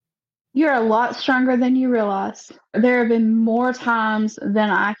You're a lot stronger than you realize. There have been more times than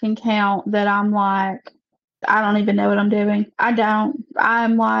I can count that I'm like, I don't even know what I'm doing. I don't.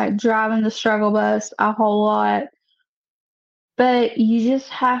 I'm like driving the struggle bus a whole lot. But you just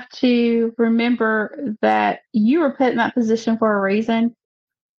have to remember that you were put in that position for a reason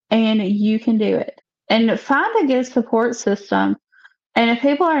and you can do it. And find a good support system. And if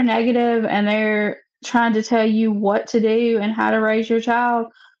people are negative and they're trying to tell you what to do and how to raise your child,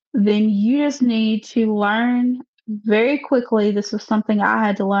 then you just need to learn very quickly. This was something I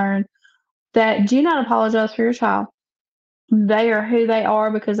had to learn, that do not apologize for your child. They are who they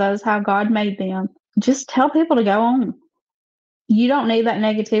are because that is how God made them. Just tell people to go on. You don't need that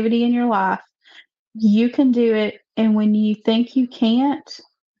negativity in your life. You can do it. And when you think you can't,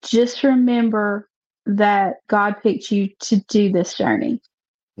 just remember that God picked you to do this journey.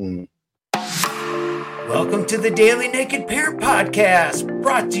 Mm. Welcome to the Daily Naked Parent Podcast,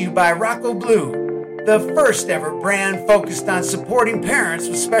 brought to you by Rocco Blue, the first ever brand focused on supporting parents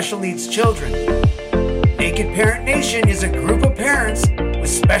with special needs children. Naked Parent Nation is a group of parents with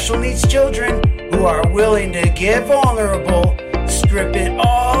special needs children who are willing to get vulnerable, strip it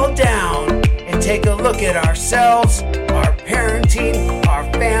all down, and take a look at ourselves, our parenting, our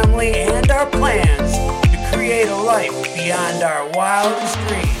family, and our plans to create a life beyond our wildest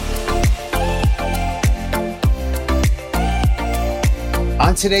dreams.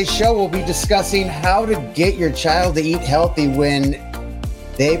 On today's show, we'll be discussing how to get your child to eat healthy when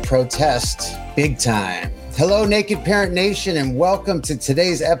they protest big time. Hello, Naked Parent Nation, and welcome to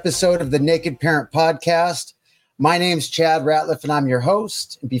today's episode of the Naked Parent Podcast. My name's Chad Ratliff, and I'm your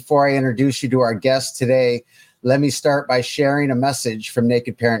host. And before I introduce you to our guest today, let me start by sharing a message from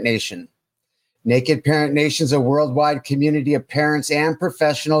Naked Parent Nation. Naked Parent Nation is a worldwide community of parents and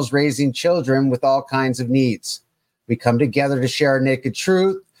professionals raising children with all kinds of needs. We come together to share our naked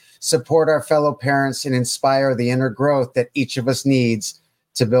truth, support our fellow parents, and inspire the inner growth that each of us needs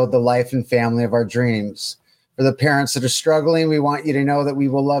to build the life and family of our dreams. For the parents that are struggling, we want you to know that we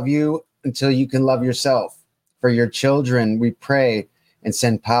will love you until you can love yourself. For your children, we pray and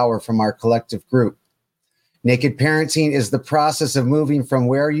send power from our collective group. Naked parenting is the process of moving from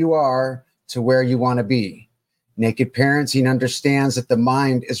where you are to where you want to be. Naked parenting understands that the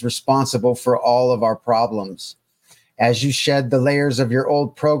mind is responsible for all of our problems. As you shed the layers of your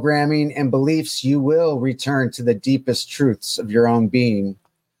old programming and beliefs, you will return to the deepest truths of your own being.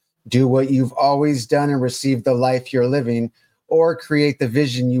 Do what you've always done and receive the life you're living, or create the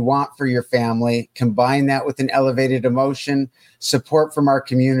vision you want for your family. Combine that with an elevated emotion, support from our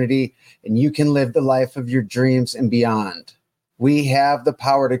community, and you can live the life of your dreams and beyond. We have the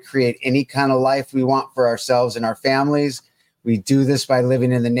power to create any kind of life we want for ourselves and our families. We do this by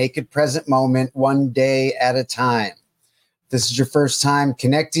living in the naked present moment, one day at a time. This is your first time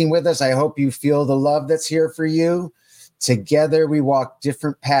connecting with us. I hope you feel the love that's here for you. Together, we walk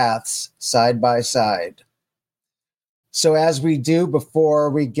different paths side by side. So as we do, before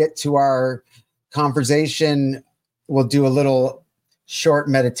we get to our conversation, we'll do a little short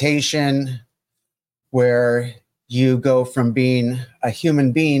meditation where you go from being a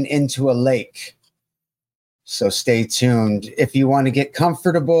human being into a lake. So stay tuned. If you want to get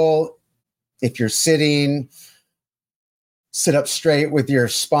comfortable, if you're sitting, sit up straight with your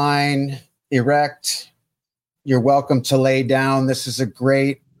spine erect. You're welcome to lay down. This is a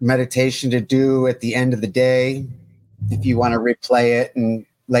great meditation to do at the end of the day. If you want to replay it and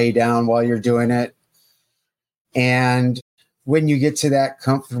lay down while you're doing it. And when you get to that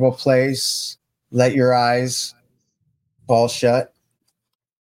comfortable place, let your eyes fall shut.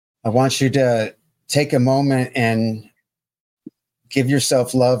 I want you to take a moment and give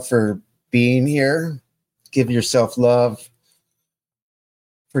yourself love for being here. Give yourself love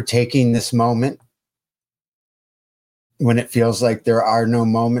for taking this moment when it feels like there are no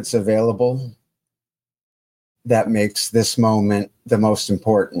moments available. That makes this moment the most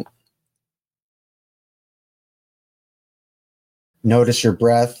important. Notice your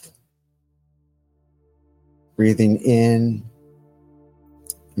breath, breathing in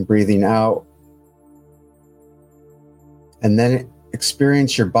and breathing out. And then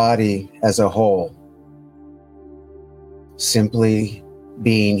experience your body as a whole. Simply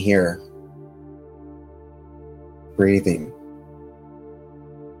being here, breathing.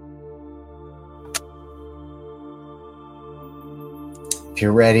 If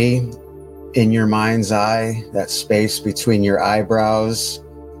you're ready, in your mind's eye, that space between your eyebrows,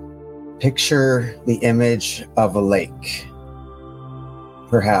 picture the image of a lake,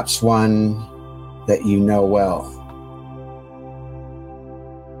 perhaps one that you know well.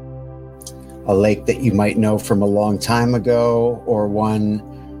 A lake that you might know from a long time ago, or one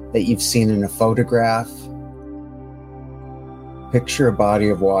that you've seen in a photograph. Picture a body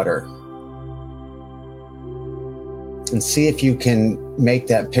of water and see if you can make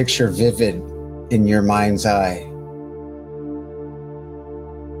that picture vivid in your mind's eye.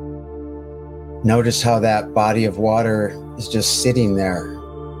 Notice how that body of water is just sitting there.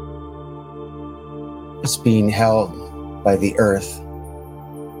 It's being held by the earth.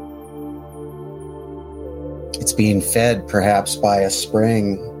 It's being fed perhaps by a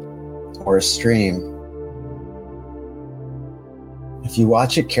spring or a stream. If you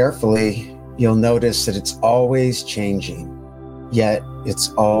watch it carefully, you'll notice that it's always changing, yet it's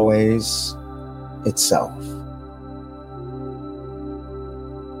always itself.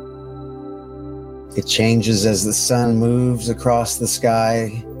 It changes as the sun moves across the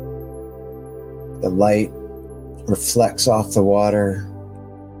sky. The light reflects off the water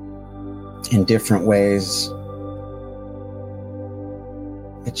in different ways.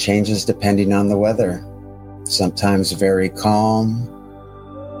 It changes depending on the weather. Sometimes very calm.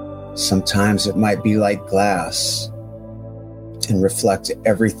 Sometimes it might be like glass and reflect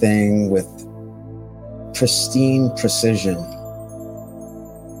everything with pristine precision.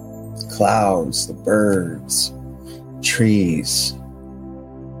 Clouds, the birds, trees,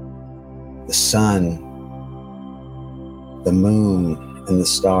 the sun, the moon, and the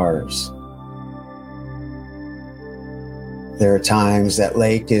stars. There are times that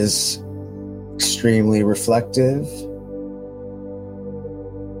lake is extremely reflective.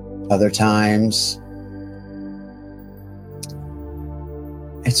 Other times,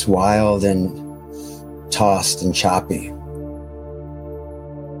 it's wild and tossed and choppy.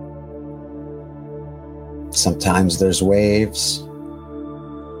 Sometimes there's waves.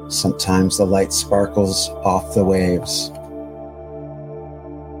 Sometimes the light sparkles off the waves.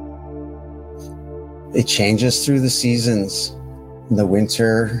 It changes through the seasons. In the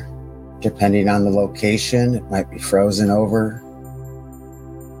winter, depending on the location, it might be frozen over.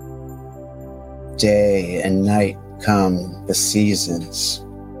 Day and night come, the seasons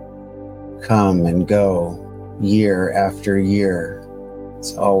come and go year after year.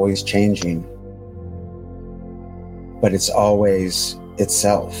 It's always changing, but it's always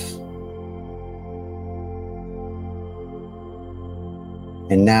itself.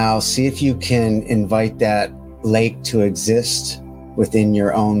 And now see if you can invite that lake to exist within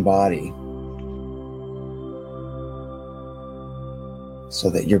your own body, so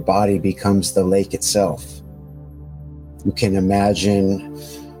that your body becomes the lake itself. You can imagine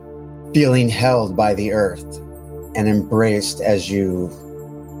feeling held by the earth and embraced as you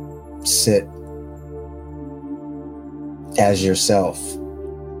sit as yourself,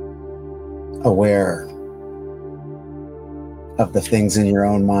 aware of the things in your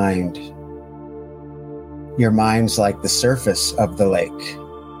own mind. Your mind's like the surface of the lake.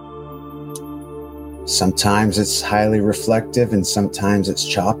 Sometimes it's highly reflective and sometimes it's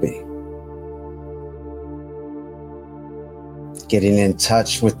choppy. Getting in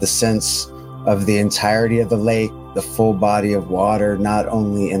touch with the sense of the entirety of the lake, the full body of water, not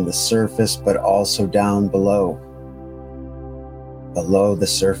only in the surface, but also down below the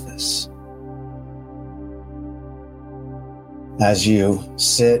surface. As you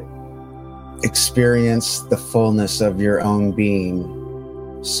sit, experience the fullness of your own being,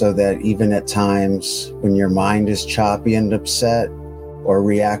 so that even at times when your mind is choppy and upset or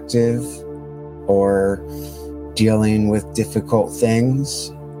reactive or dealing with difficult things,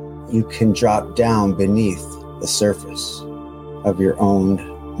 you can drop down beneath the surface of your own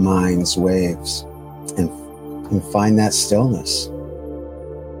mind's waves and find that stillness.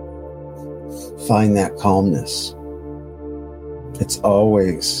 Find that calmness. It's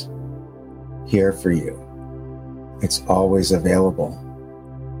always here for you. It's always available.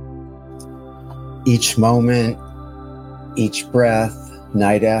 Each moment, each breath,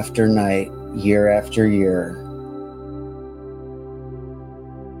 night after night, year after year,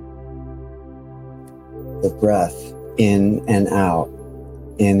 the breath in and out,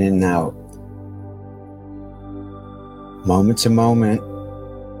 in and out. Moment to moment,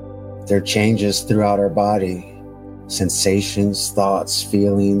 there are changes throughout our body. Sensations, thoughts,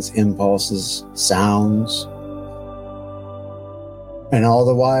 feelings, impulses, sounds. And all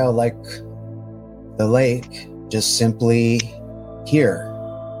the while, like the lake, just simply here,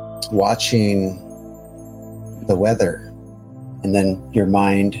 watching the weather, and then your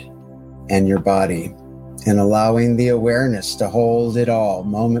mind and your body, and allowing the awareness to hold it all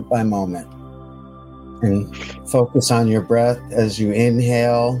moment by moment. And focus on your breath as you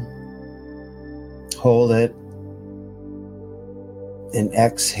inhale, hold it, and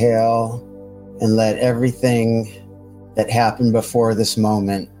exhale, and let everything that happened before this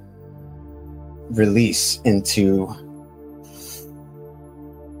moment release into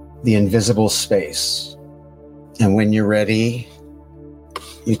the invisible space. And when you're ready,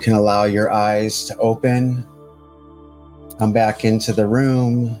 you can allow your eyes to open, come back into the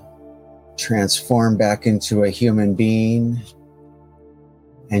room, transform back into a human being,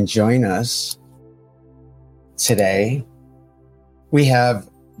 and join us. Today, we have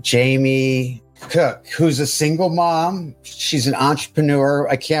Jamie Cook, who's a single mom. She's an entrepreneur.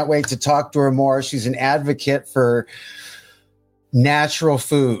 I can't wait to talk to her more. She's an advocate for natural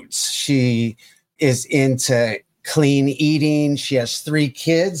foods. She is into clean eating. She has 3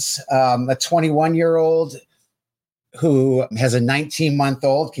 kids, a 21-year-old who has a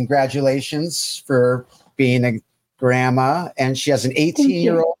 19-month-old. Congratulations for being a grandma. And she has an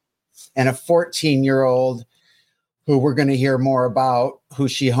 18-year-old and a 14-year-old who we're going to hear more about, who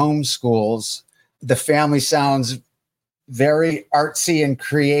she homeschools. The family sounds very artsy and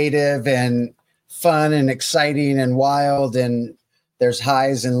creative and fun and exciting and wild, and there's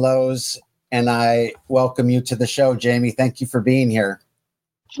highs and lows. And I welcome you to the show, Jamie. Thank you for being here.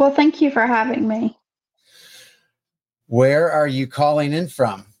 Well, thank you for having me. Where are you calling in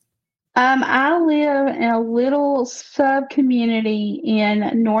from? I live in a little sub-community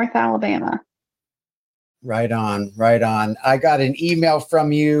in North Alabama. Right on, right on. I got an email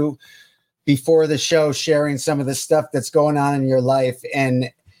from you before the show sharing some of the stuff that's going on in your life. And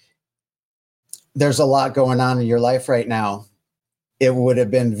there's a lot going on in your life right now. It would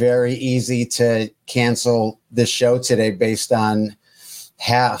have been very easy to cancel this show today based on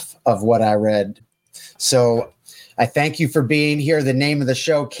half of what I read. So I thank you for being here. The name of the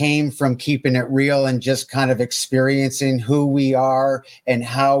show came from keeping it real and just kind of experiencing who we are and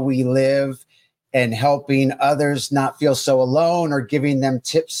how we live and helping others not feel so alone or giving them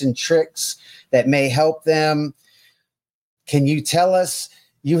tips and tricks that may help them. Can you tell us,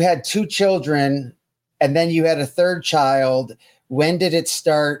 you had 2 children and then you had a 3rd child. When did it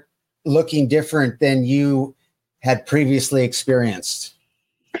start looking different than you had previously experienced?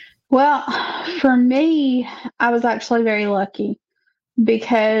 Well, for me, I was actually very lucky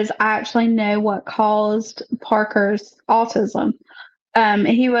because I actually know what caused Parker's autism.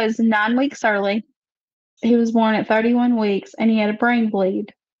 He was 9 weeks early. He was born at 31 weeks and he had a brain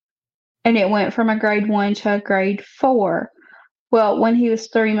bleed. And it went from a grade 1 to a grade 4. Well, when he was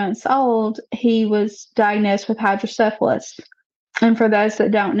 3 months old, he was diagnosed with hydrocephalus. And for those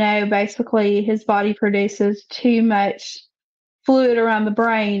that don't know, basically his body produces too much fluid around the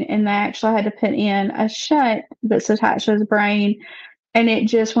brain, and they actually had to put in a shunt that's attached to his brain. And it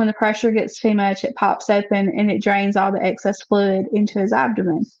just, when the pressure gets too much, it pops open and it drains all the excess fluid into his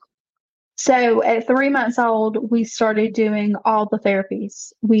abdomen. So at 3 months old, we started doing all the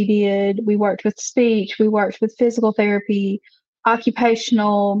therapies. We worked with speech, we worked with physical therapy,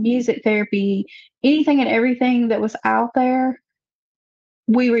 occupational, music therapy, anything and everything that was out there.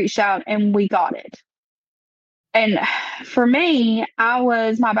 We reached out and we got it. And for me,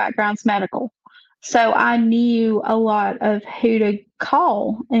 my background's medical. So I knew a lot of who to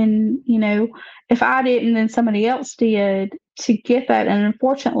call. And, if I didn't, then somebody else did to get that. And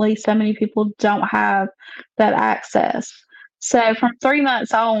unfortunately, so many people don't have that access. So from 3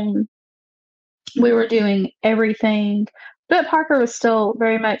 months on, we were doing everything. But Parker was still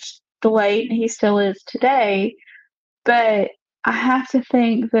very much delayed. He still is today. But I have to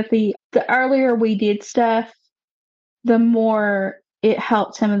think that the earlier we did stuff, the more it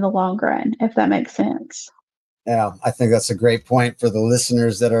helped him in the long run, if that makes sense. Yeah, I think that's a great point for the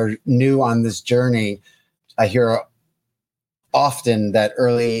listeners that are new on this journey. I hear often that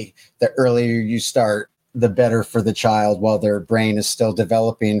the earlier you start, the better for the child while their brain is still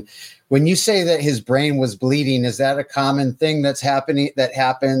developing. When you say that his brain was bleeding, is that a common thing that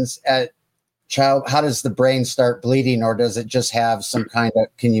happens at child? How does the brain start bleeding, or does it just have some kind of,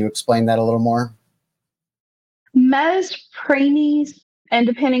 can you explain that a little more? Most preemies, and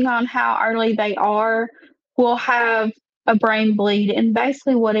depending on how early they are, will have a brain bleed. And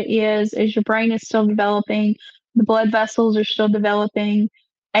basically what it is your brain is still developing, the blood vessels are still developing,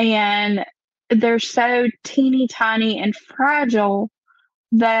 and they're so teeny tiny and fragile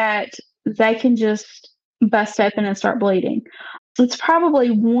that they can just bust open and start bleeding. It's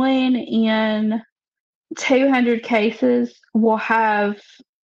probably 1 in 200 cases will have,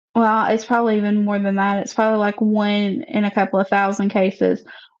 well, it's probably even more than that. It's probably like 1 in a couple of thousand cases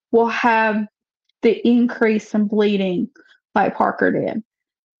will have the increase in bleeding like Parker did.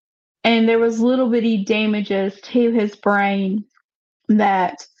 And there was little bitty damages to his brain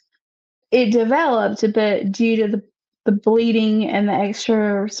that it developed, but due to the bleeding and the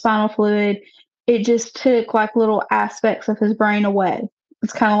extra spinal fluid, it just took like little aspects of his brain away.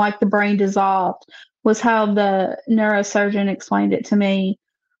 it's kind of like the brain dissolved, was how the neurosurgeon explained it to me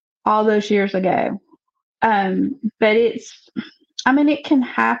all those years ago. But it can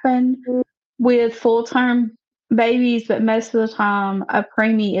happen with full-term babies, but most of the time a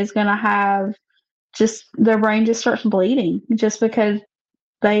preemie is going to have just their brain just starts bleeding just because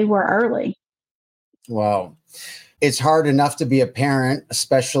they were early. Wow. It's hard enough to be a parent,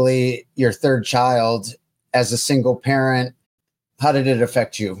 especially your third child. As a single parent, how did it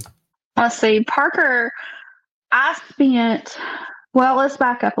affect you? Let's see, Parker, let's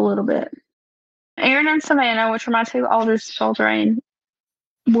back up a little bit. Aaron and Savannah, which are my two oldest children,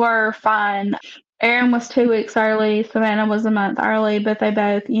 were fine. Aaron was 2 weeks early, Savannah was a month early, but they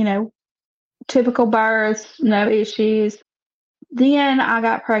both, typical births, no issues. Then I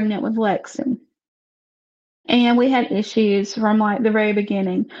got pregnant with Lexi. And we had issues from like the very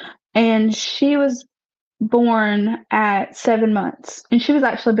beginning. And she was born at 7 months. And she was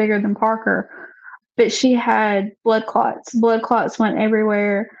actually bigger than Parker. But she had blood clots. Blood clots went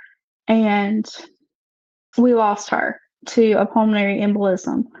everywhere. And we lost her to a pulmonary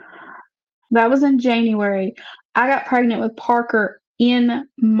embolism. That was in January. I got pregnant with Parker in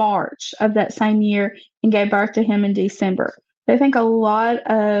March of that same year and gave birth to him in December. I think a lot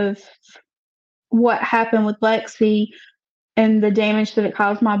of what happened with Lexi and the damage that it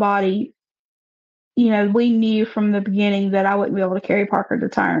caused my body, we knew from the beginning that I wouldn't be able to carry Parker to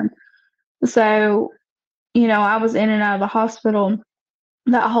term. So, I was in and out of the hospital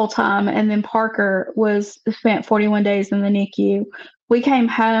that whole time. And then Parker spent 41 days in the NICU. We came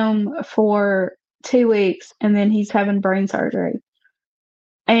home for 2 weeks and then he's having brain surgery.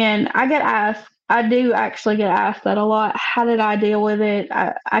 And I do actually get asked that a lot. How did I deal with it?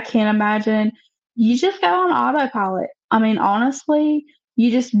 I can't imagine. You just go on autopilot. I mean, honestly, you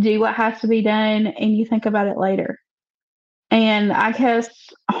just do what has to be done and you think about it later. And I guess,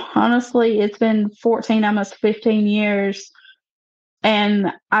 honestly, it's been 14, almost 15 years,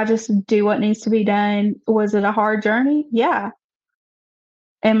 and I just do what needs to be done. Was it a hard journey? Yeah.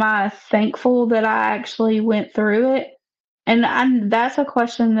 Am I thankful that I actually went through it? And that's a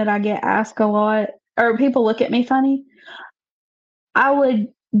question that I get asked a lot, or people look at me funny. I would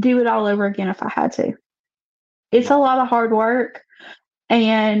do it all over again if I had to. It's a lot of hard work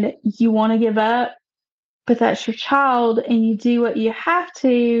and you want to give up, but that's your child and you do what you have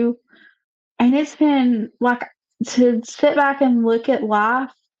to. And it's been like, to sit back and look at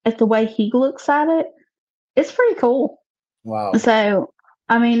life at the way he looks at it, it's pretty cool. Wow. So,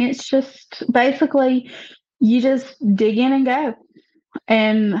 it's just basically you just dig in and go.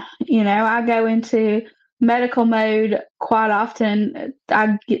 And, I go into medical mode quite often.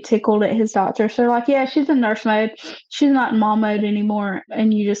 I get tickled at his doctor. So they're like, yeah, she's in nurse mode. She's not in mom mode anymore.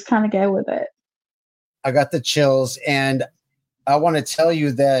 And you just kind of go with it. I got the chills. And I want to tell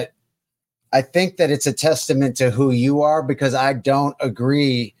you that I think that it's a testament to who you are, because I don't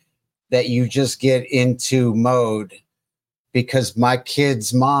agree that you just get into mode, because my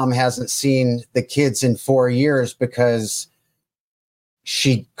kid's mom hasn't seen the kids in 4 years because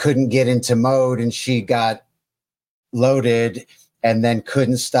she couldn't get into mode and she got loaded and then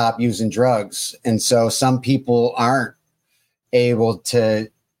couldn't stop using drugs. And so some people aren't able to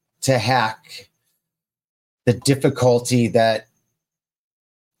hack the difficulty that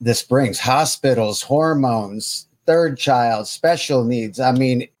this brings. Hospitals, hormones, third child, special needs.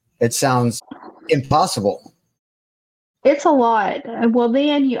 It sounds impossible. It's a lot. Well,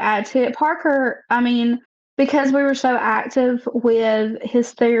 then you add to it, Parker, because we were so active with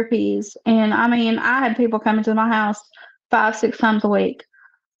his therapies, and I had people coming to my house 5-6 times a week.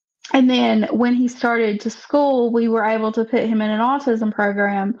 And then when he started to school, we were able to put him in an autism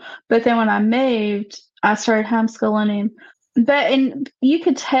program. But then when I moved, I started homeschooling him. And you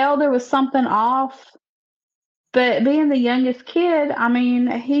could tell there was something off. But being the youngest kid,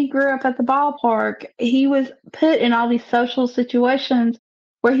 he grew up at the ballpark. He was put in all these social situations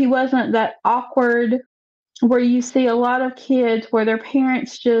where he wasn't that awkward, where you see a lot of kids where their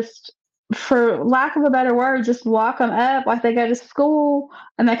parents just, for lack of a better word, just lock them up. Like they go to school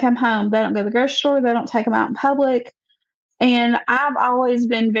and they come home. They don't go to the grocery store. They don't take them out in public. And I've always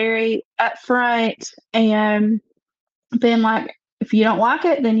been very upfront and been like, if you don't like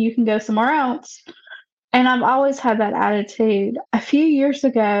it, then you can go somewhere else. And I've always had that attitude. A few years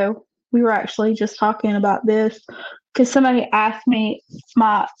ago, we were actually just talking about this because somebody asked me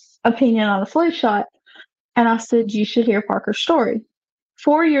my opinion on the flu shot. And I said, you should hear Parker's story.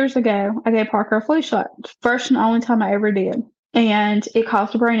 4 years ago, I gave Parker a flu shot. First and only time I ever did. And it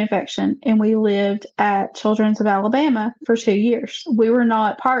caused a brain infection. And we lived at Children's of Alabama for 2 years. We were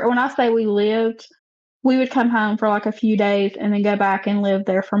not when I say we lived, we would come home for like a few days and then go back and live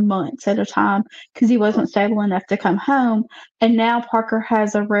there for months at a time because he wasn't stable enough to come home. And now Parker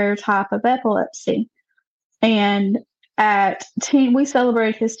has a rare type of epilepsy. And at 10, we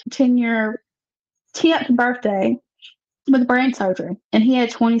celebrated his 10th birthday with brain surgery. And he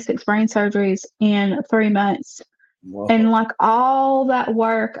had 26 brain surgeries in 3 months. Whoa. And like all that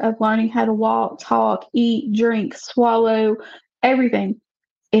work of learning how to walk, talk, eat, drink, swallow, everything,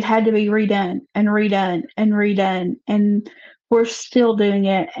 it had to be redone and redone and redone. And we're still doing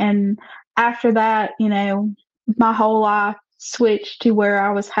it. And after that, my whole life switched to where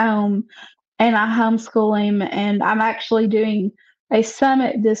I was home and I homeschool him. And I'm actually doing a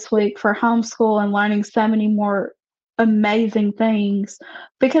summit this week for homeschool and learning so many more amazing things,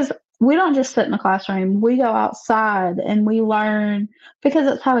 because we don't just sit in the classroom. We go outside and we learn, because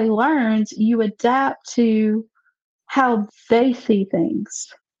that's how he learns. You adapt to how they see things.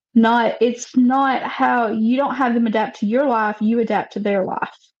 It's not how you don't have them adapt to your life, you adapt to their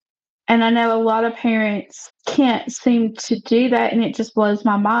life. And I know a lot of parents can't seem to do that, and it just blows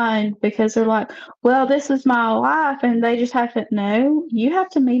my mind because they're like, well, this is my life, and they just have to know. You have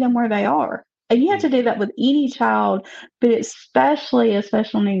to meet them where they are. And you have to do that with any child, but especially a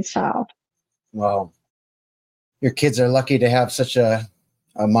special needs child. Well, your kids are lucky to have such a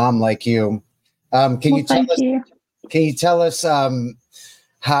mom like you. Can you tell us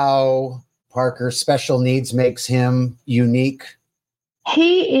how Parker's special needs makes him unique?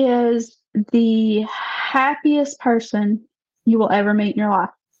 He is the happiest person you will ever meet in your life.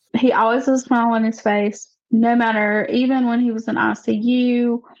 He always has a smile on his face, no matter, even when he was in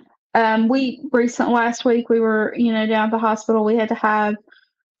ICU. Last week we were, down at the hospital. We had to have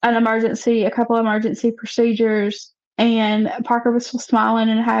a couple of emergency procedures, and Parker was still smiling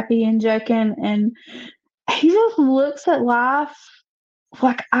and happy and joking. And he just looks at life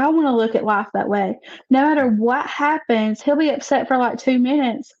like I want to look at life that way. No matter what happens, he'll be upset for like 2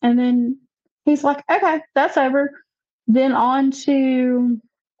 minutes, and then he's like, okay, that's over. Then on to,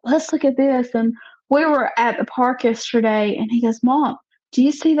 let's look at this. And we were at the park yesterday, and he goes, Mom, do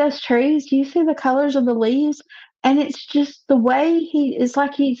you see those trees? Do you see the colors of the leaves? And it's just the way it's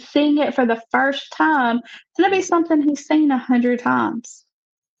like he's seeing it for the first time. It's going to be something he's seen 100 times.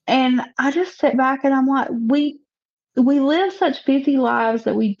 And I just sit back and I'm like, we live such busy lives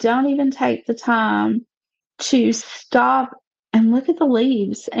that we don't even take the time to stop and look at the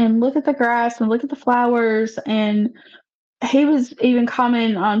leaves and look at the grass and look at the flowers. And he was even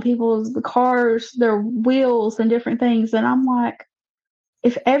commenting on the cars, their wheels and different things. And I'm like,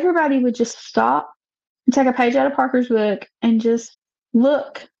 if everybody would just stop and take a page out of Parker's book and just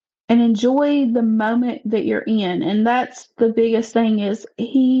look and enjoy the moment that you're in. And that's the biggest thing, is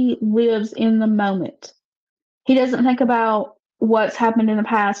he lives in the moment. He doesn't think about what's happened in the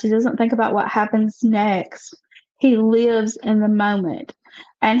past. He doesn't think about what happens next. He lives in the moment.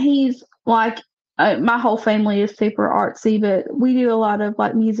 And he's like, my whole family is super artsy, but we do a lot of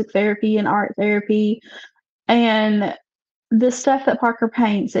like music therapy and art therapy. And the stuff that Parker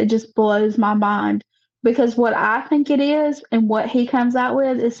paints, it just blows my mind, because what I think it is and what he comes out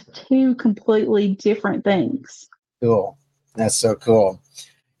with is two completely different things. Cool. That's so cool.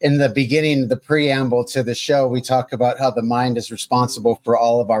 In the beginning, the preamble to the show, we talk about how the mind is responsible for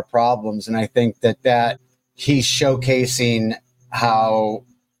all of our problems. And I think that he's showcasing how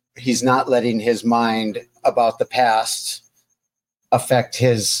he's not letting his mind about the past affect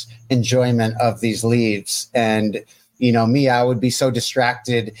his enjoyment of these leaves. And, me, I would be so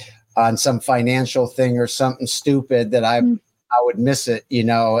distracted on some financial thing or something stupid that I would miss it,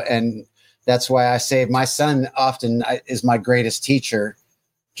 and that's why I say my son often is my greatest teacher.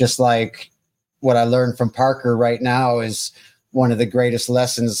 Just like what I learned from Parker right now is one of the greatest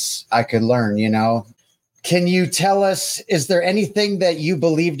lessons I could learn, Can you tell us, is there anything that you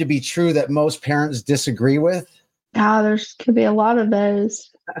believe to be true that most parents disagree with? There could be a lot of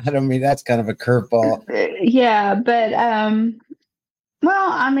those. I don't mean, that's kind of a curveball. Yeah, but,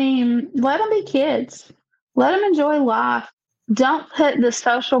 let them be kids. Let them enjoy life. Don't put the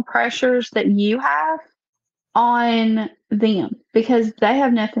social pressures that you have on them, because they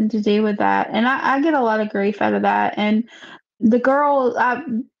have nothing to do with that. And I get a lot of grief out of that. And the girl,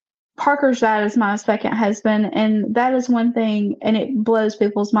 Parker's dad is my second husband, and that is one thing, and it blows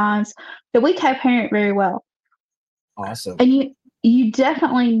people's minds, that we co-parent very well. Awesome. And you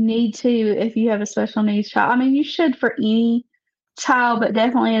definitely need to, if you have a special needs child. You should for any child, but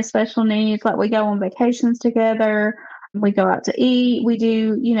definitely a special needs. Like, we go on vacations together, we go out to eat, we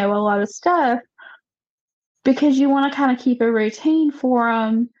do, a lot of stuff, because you want to kind of keep a routine for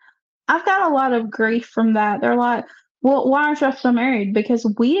them. I've got a lot of grief from that. They're like, Well, why aren't y'all still married? Because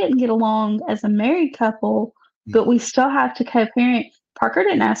we didn't get along as a married couple, but we still have to co-parent. Parker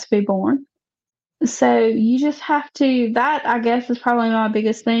didn't ask to be born. So you just have to, that I guess is probably my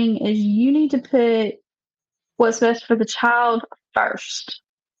biggest thing is you need to put what's best for the child first,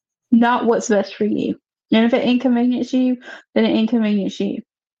 not what's best for you. And if it inconveniences you, then it inconveniences you.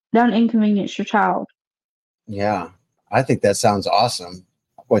 Don't inconvenience your child. Yeah, I think that sounds awesome,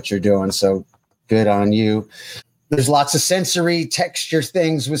 what you're doing. So good on you. There's lots of sensory texture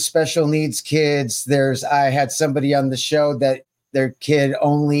things with special needs kids. I had somebody on the show that their kid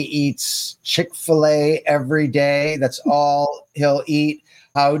only eats Chick-fil-A every day. That's all he'll eat.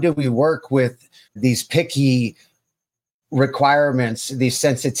 How do we work with these picky requirements, these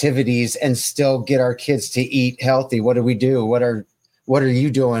sensitivities, and still get our kids to eat healthy? What do we do? What are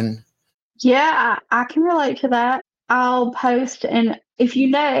you doing? Yeah, I can relate to that. I'll post, and if you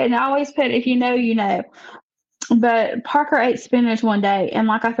know, and I always put, if you know, you know. But Parker ate spinach one day, and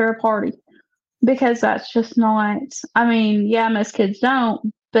like I threw a party because that's just not, I mean, yeah, most kids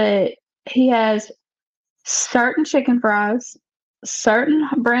don't, but he has certain chicken fries, certain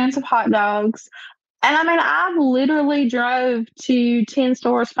brands of hot dogs. And I mean, I literally drove to 10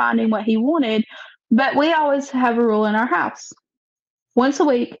 stores finding what he wanted, but we always have a rule in our house. Once a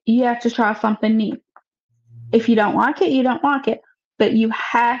week, you have to try something new. If you don't like it, you don't like it, but you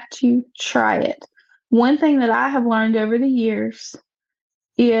have to try it. One thing that I have learned over the years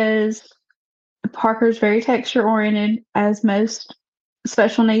is Parker's very texture oriented, as most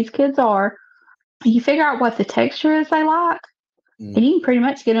special needs kids are. You figure out what the texture is they like, and you can pretty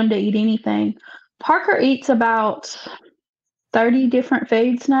much get them to eat anything. Parker eats about 30 different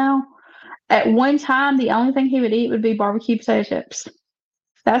foods now. At one time, the only thing he would eat would be barbecue potato chips.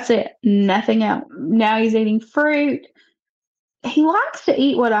 That's it. Nothing else. Now he's eating fruit. He likes to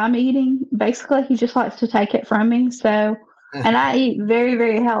eat what I'm eating. Basically, he just likes to take it from me. So, and I eat very,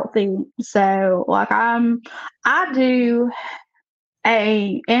 very healthy. So, like I do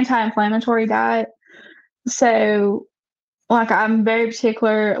a anti-inflammatory diet. So, like I'm very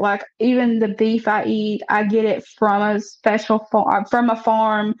particular. Like even the beef I eat, I get it from a special from a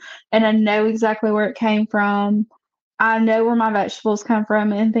farm, and I know exactly where it came from. I know where my vegetables come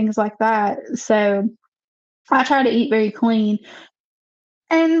from and things like that. So I try to eat very clean.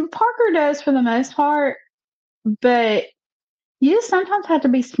 And Parker does for the most part, but you just sometimes have to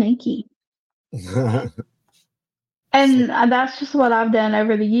be sneaky. And that's just what I've done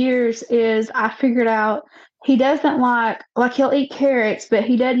over the years is I figured out he doesn't like he'll eat carrots, but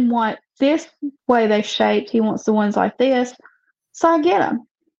he doesn't want this way they shaped. He wants the ones like this. So I get them.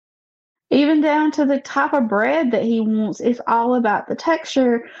 Even down to the type of bread that he wants, it's all about the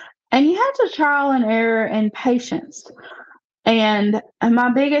texture. And you have to trial and error and patience. And my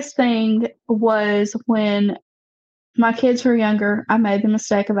biggest thing was when my kids were younger, I made the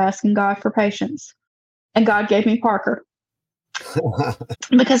mistake of asking God for patience. And God gave me Parker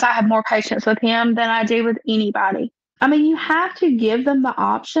because I have more patience with him than I do with anybody. I mean, you have to give them the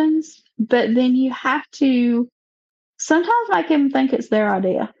options, but then you have to sometimes make them think it's their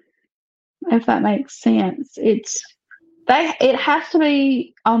idea. If that makes sense. It has to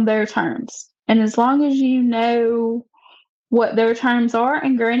be on their terms. And as long as you know what their terms are,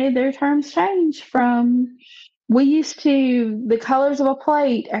 and granted their terms change from we used to the colors of a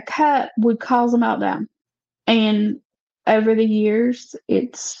plate, a cup would cause a meltdown. And over the years,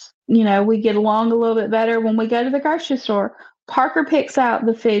 it's we get along a little bit better when we go to the grocery store. Parker picks out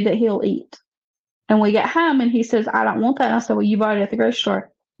the food that he'll eat. And we get home and he says, I don't want that. And I said, well, you bought it at the grocery store.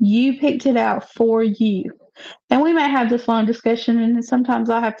 You picked it out for you. And we may have this long discussion, and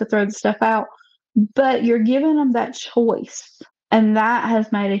sometimes I have to throw the stuff out, but you're giving them that choice. And that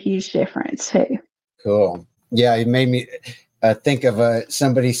has made a huge difference too. Cool. Yeah, it made me think of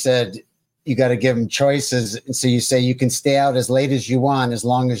somebody said, you got to give them choices. And so you say you can stay out as late as you want, as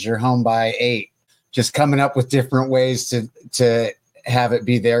long as you're home by 8, just coming up with different ways to have it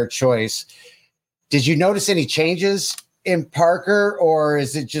be their choice. Did you notice any changes in Parker, or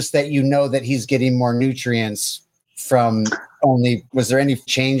is it just that that he's getting more nutrients from was there any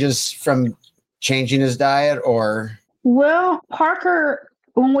changes from changing his diet or? Well, Parker,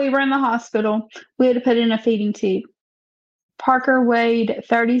 when we were in the hospital, we had to put in a feeding tube. Parker weighed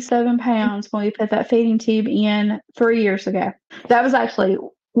 37 pounds when we put that feeding tube in 3 years ago. That was actually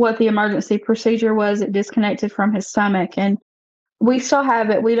what the emergency procedure was. It disconnected from his stomach, and we still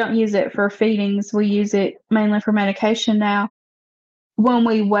have it. We don't use it for feedings. We use it mainly for medication now. When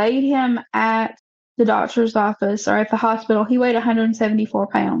we weighed him at the doctor's office or at the hospital, he weighed 174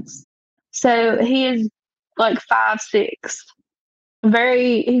 pounds. So he is like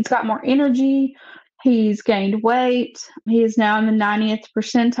 5'6". He's got more energy. He's gained weight. He is now in the 90th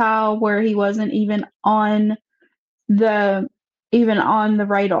percentile, where he wasn't the even on the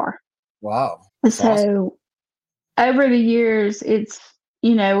radar. Wow. That's So awesome. over the years, it's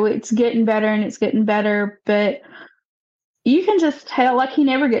getting better and it's getting better, but you can just tell, like, he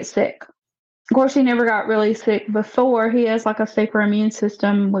never gets sick. Of course, he never got really sick before. He has like a super immune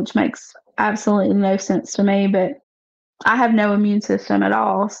system, which makes absolutely no sense to me, but I have no immune system at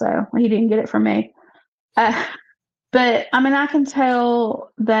all, so he didn't get it from me. But I mean, I can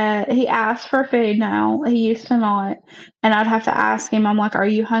tell that he asks for food now. He used to not. And I'd have to ask him, I'm like, "Are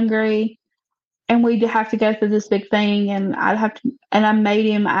you hungry?" And we'd have to go through this big thing. And I made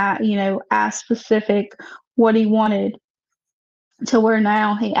him, ask specific what he wanted, to where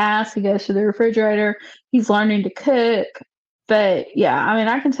now he asks, he goes to the refrigerator, he's learning to cook. But yeah, I mean,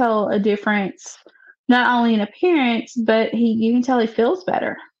 I can tell a difference, not only in appearance, but you can tell he feels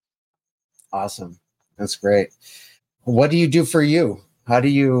better. Awesome. That's great. What do you do for you? How do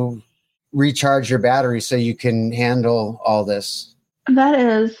you recharge your battery so you can handle all this? That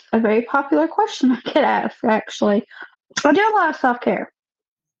is a very popular question I get asked, actually. I do a lot of self-care.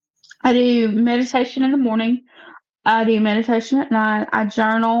 I do meditation in the morning. I do meditation at night. I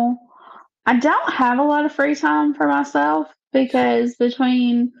journal. I don't have a lot of free time for myself, because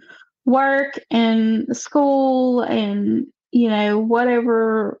between work and school and,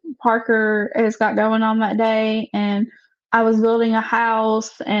 whatever Parker has got going on that day, and I was building a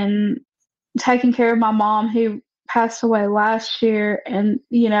house and taking care of my mom, who passed away last year. And,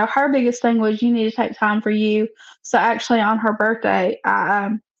 her biggest thing was, you need to take time for you. So actually on her birthday,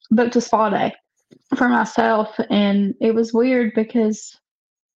 I booked a spa day for myself. And it was weird because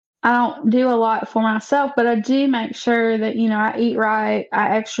I don't do a lot for myself, but I do make sure that, I eat right,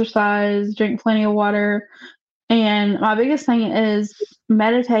 I exercise, drink plenty of water. And my biggest thing is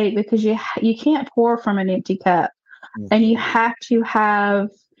meditate, because you can't pour from an empty cup. And you have to have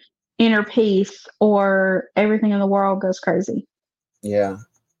inner peace, or everything in the world goes crazy. Yeah.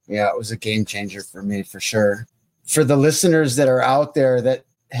 It was a game changer for me, for sure. For the listeners that are out there that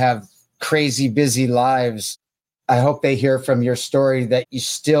have crazy busy lives, I hope they hear from your story that you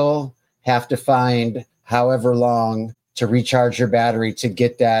still have to find however long to recharge your battery to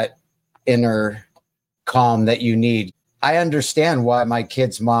get that inner calm that you need. I understand why my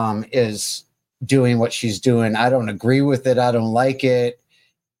kid's mom is doing what she's doing. I don't agree with it. I don't like it.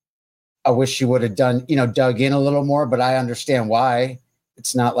 I wish she would have dug in a little more, but I understand why.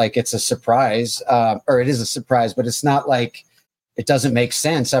 It's not like it's a surprise, or it is a surprise, but it's not like it doesn't make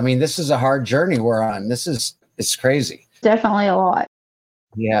sense. I mean, this is a hard journey we're on. It's crazy. Definitely a lot.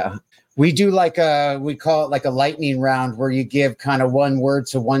 Yeah. We do we call it like a lightning round, where you give kind of one word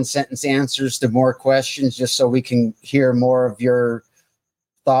to one sentence answers to more questions, just so we can hear more of your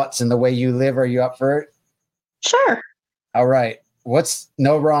thoughts and the way you live. Are you up for it? Sure. All right.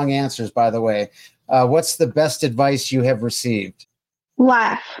 No wrong answers, by the way. What's the best advice you have received?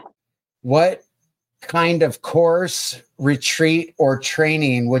 Laugh. What kind of course, retreat, or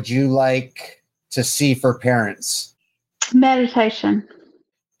training would you like to see for parents? Meditation.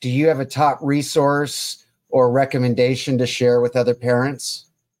 Do you have a top resource or recommendation to share with other parents?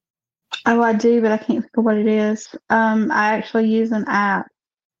 Oh, I do, but I can't think of what it is. I actually use an app.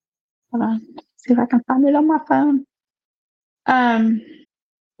 Hold on. See if I can find it on my phone.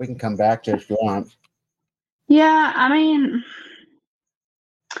 We can come back to it if you want. Yeah, I mean,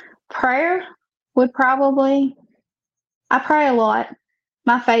 prayer would probably. I pray a lot.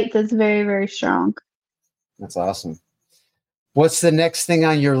 My faith is very, very strong. That's awesome. What's the next thing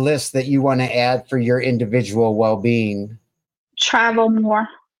on your list that you want to add for your individual well-being? Travel more.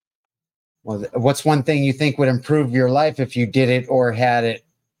 Well, what's one thing you think would improve your life if you did it or had it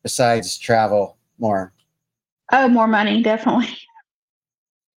besides travel more? Oh, more money, definitely.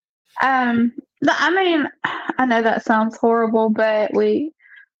 I mean, I know that sounds horrible, but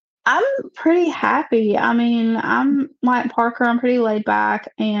I'm pretty happy. I mean, I'm like Parker, I'm pretty laid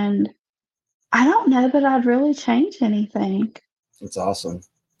back, and I don't know that I'd really change anything. That's awesome.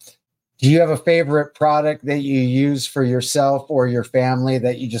 Do you have a favorite product that you use for yourself or your family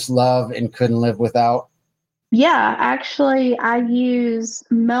that you just love and couldn't live without? Yeah, actually, I use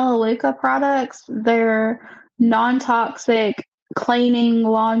Melaleuca products. They're non-toxic cleaning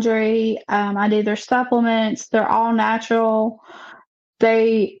laundry. I do their supplements. They're all natural.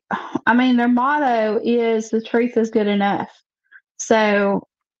 Their motto is "the truth is good enough." So,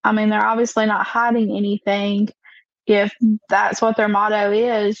 I mean, they're obviously not hiding anything. If that's what their motto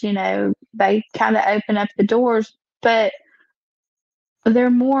is, they kind of open up the doors, but they're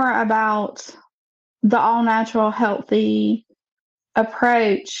more about the all natural, healthy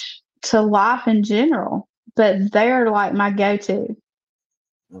approach to life in general, but they're like my go-to.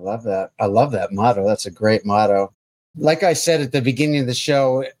 I love that. I love that motto. That's a great motto. Like I said at the beginning of the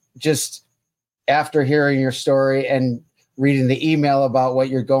show, just after hearing your story and reading the email about what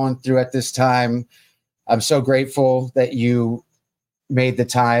you're going through at this time, I'm so grateful that you made the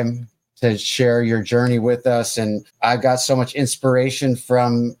time to share your journey with us. And I got so much inspiration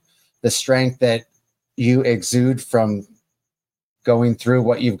from the strength that you exude from going through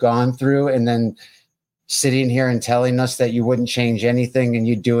what you've gone through, and then sitting here and telling us that you wouldn't change anything and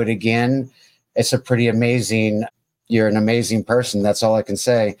you'd do it again. It's a pretty amazing, you're an amazing person. That's all I can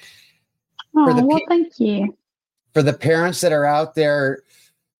say. Oh, thank you. For the parents that are out there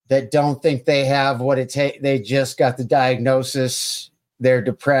that don't think they have what it takes, they just got the diagnosis, they're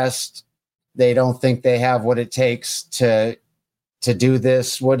depressed, they don't think they have what it takes to do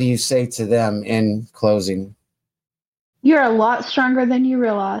this. What do you say to them in closing? You're a lot stronger than you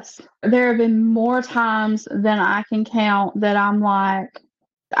realize. There have been more times than I can count that I'm like,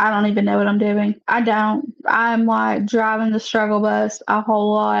 I don't even know what I'm doing. I don't. I'm like driving the struggle bus a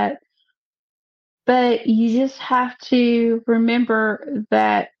whole lot. But you just have to remember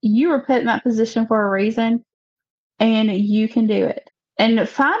that you were put in that position for a reason, and you can do it. And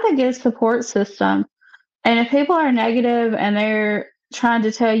find a good support system. And if people are negative and they're trying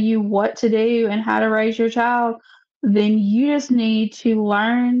to tell you what to do and how to raise your child, then you just need to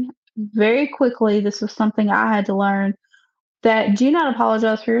learn very quickly. This was something I had to learn, that do not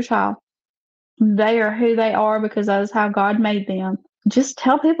apologize for your child. They are who they are because that is how God made them. Just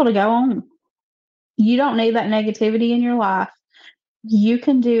tell people to go on. You don't need that negativity in your life. You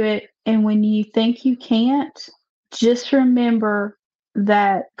can do it. And when you think you can't, just remember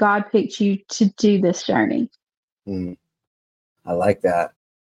that God picked you to do this journey. I like that.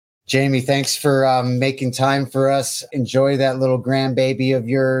 Jamie, thanks for making time for us. Enjoy that little grandbaby of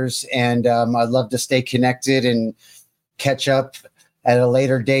yours. And I'd love to stay connected and catch up at a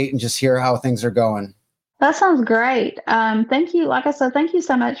later date and just hear how things are going. That sounds great. Thank you. Like I said, thank you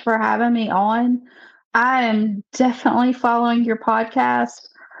so much for having me on. I am definitely following your podcast.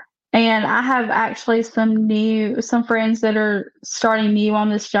 And I have actually some friends that are starting new on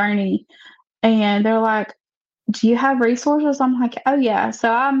this journey. And they're like, do you have resources? I'm like, oh, yeah.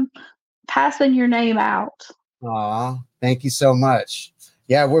 So I'm passing your name out. Aw, thank you so much.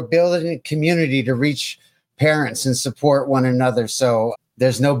 Yeah, we're building a community to reach parents and support one another. So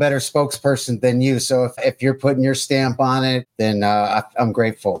there's no better spokesperson than you. So if you're putting your stamp on it, then I'm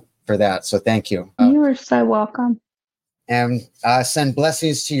grateful for that. So thank you. You are so welcome. And send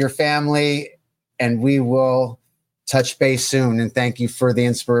blessings to your family. And we will touch base soon. And thank you for the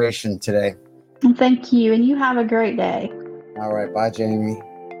inspiration today. And thank you. And you have a great day. All right. Bye, Jamie.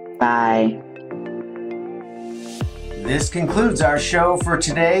 Bye. This concludes our show for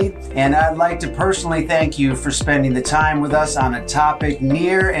today, and I'd like to personally thank you for spending the time with us on a topic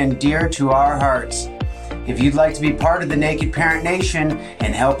near and dear to our hearts. If you'd like to be part of the Naked Parent Nation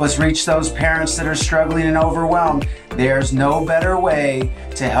and help us reach those parents that are struggling and overwhelmed, there's no better way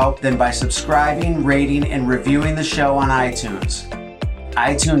to help than by subscribing, rating, and reviewing the show on iTunes.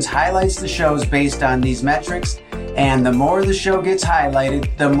 iTunes highlights the shows based on these metrics, and the more the show gets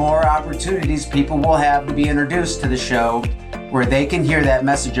highlighted, the more opportunities people will have to be introduced to the show, where they can hear that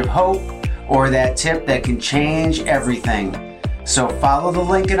message of hope or that tip that can change everything. So follow the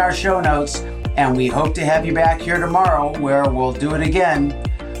link in our show notes, and we hope to have you back here tomorrow where we'll do it again.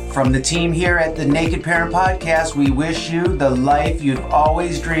 From the team here at the Naked Parent Podcast, we wish you the life you've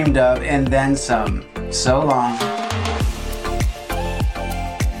always dreamed of and then some. So long.